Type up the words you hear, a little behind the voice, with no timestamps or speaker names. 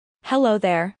Hello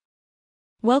there.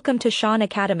 Welcome to Shaun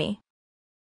Academy.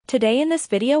 Today in this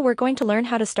video we're going to learn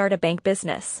how to start a bank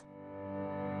business.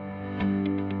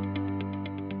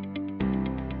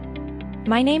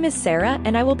 My name is Sarah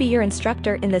and I will be your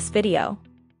instructor in this video.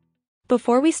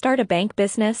 Before we start a bank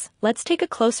business, let's take a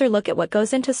closer look at what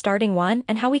goes into starting one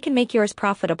and how we can make yours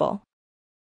profitable.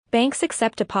 Banks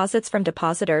accept deposits from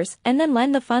depositors and then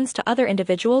lend the funds to other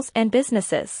individuals and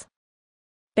businesses.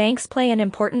 Banks play an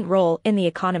important role in the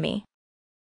economy.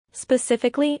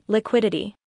 Specifically,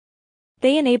 liquidity.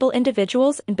 They enable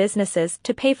individuals and businesses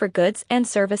to pay for goods and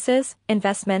services,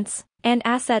 investments, and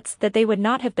assets that they would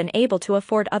not have been able to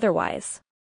afford otherwise.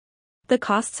 The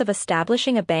costs of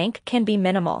establishing a bank can be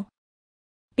minimal.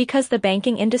 Because the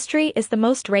banking industry is the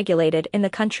most regulated in the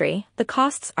country, the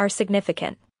costs are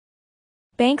significant.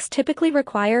 Banks typically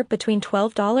require between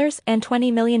 $12 and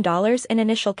 $20 million in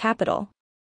initial capital.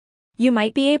 You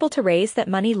might be able to raise that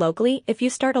money locally if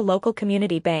you start a local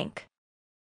community bank.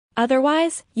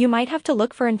 Otherwise, you might have to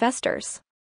look for investors.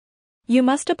 You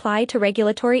must apply to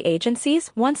regulatory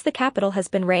agencies once the capital has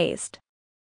been raised.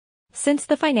 Since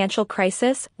the financial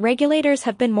crisis, regulators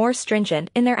have been more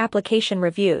stringent in their application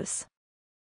reviews.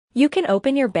 You can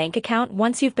open your bank account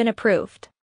once you've been approved.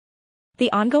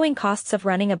 The ongoing costs of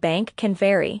running a bank can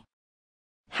vary.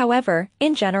 However,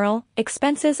 in general,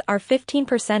 expenses are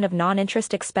 15% of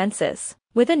non-interest expenses,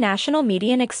 with a national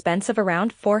median expense of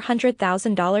around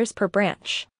 $400,000 per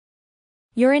branch.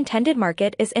 Your intended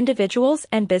market is individuals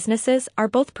and businesses are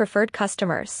both preferred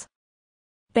customers.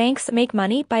 Banks make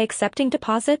money by accepting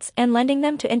deposits and lending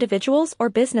them to individuals or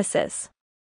businesses.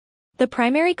 The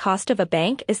primary cost of a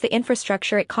bank is the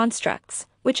infrastructure it constructs,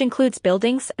 which includes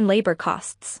buildings and labor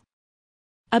costs.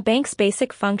 A bank's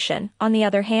basic function, on the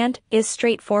other hand, is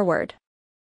straightforward.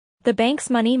 The bank's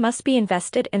money must be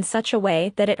invested in such a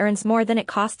way that it earns more than it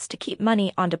costs to keep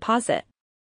money on deposit.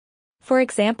 For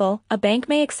example, a bank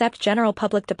may accept general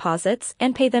public deposits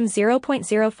and pay them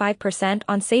 0.05%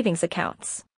 on savings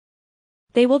accounts.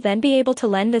 They will then be able to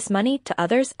lend this money to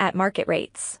others at market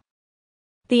rates.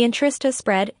 The interest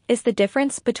spread is the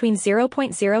difference between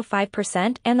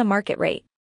 0.05% and the market rate.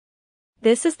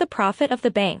 This is the profit of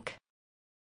the bank.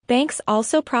 Banks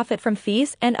also profit from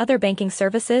fees and other banking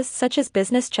services such as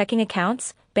business checking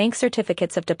accounts, bank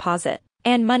certificates of deposit,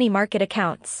 and money market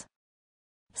accounts.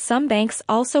 Some banks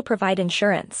also provide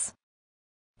insurance.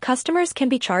 Customers can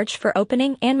be charged for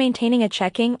opening and maintaining a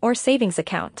checking or savings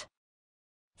account.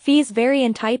 Fees vary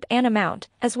in type and amount,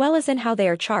 as well as in how they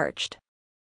are charged.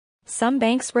 Some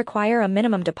banks require a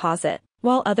minimum deposit,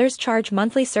 while others charge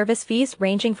monthly service fees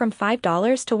ranging from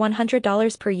 $5 to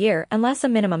 $100 per year unless a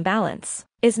minimum balance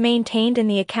is maintained in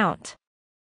the account.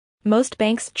 Most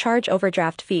banks charge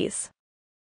overdraft fees.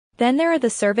 Then there are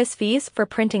the service fees for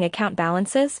printing account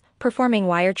balances, performing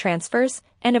wire transfers,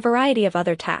 and a variety of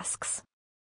other tasks.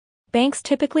 Banks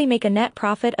typically make a net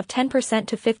profit of 10%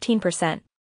 to 15%.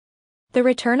 The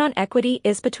return on equity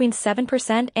is between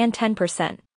 7% and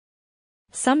 10%.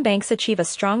 Some banks achieve a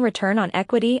strong return on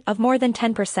equity of more than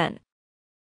 10%.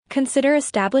 Consider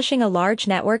establishing a large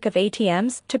network of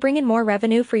ATMs to bring in more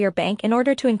revenue for your bank in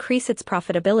order to increase its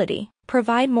profitability,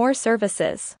 provide more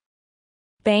services.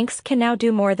 Banks can now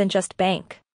do more than just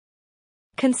bank.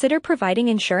 Consider providing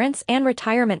insurance and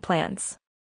retirement plans.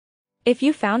 If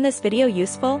you found this video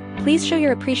useful, please show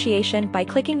your appreciation by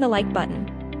clicking the like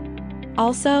button.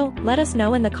 Also, let us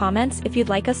know in the comments if you'd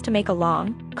like us to make a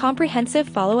long, comprehensive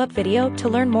follow-up video to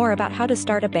learn more about how to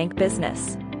start a bank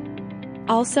business.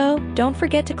 Also, don't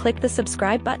forget to click the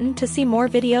subscribe button to see more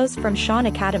videos from Shaun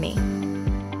Academy,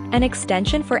 an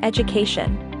extension for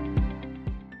education.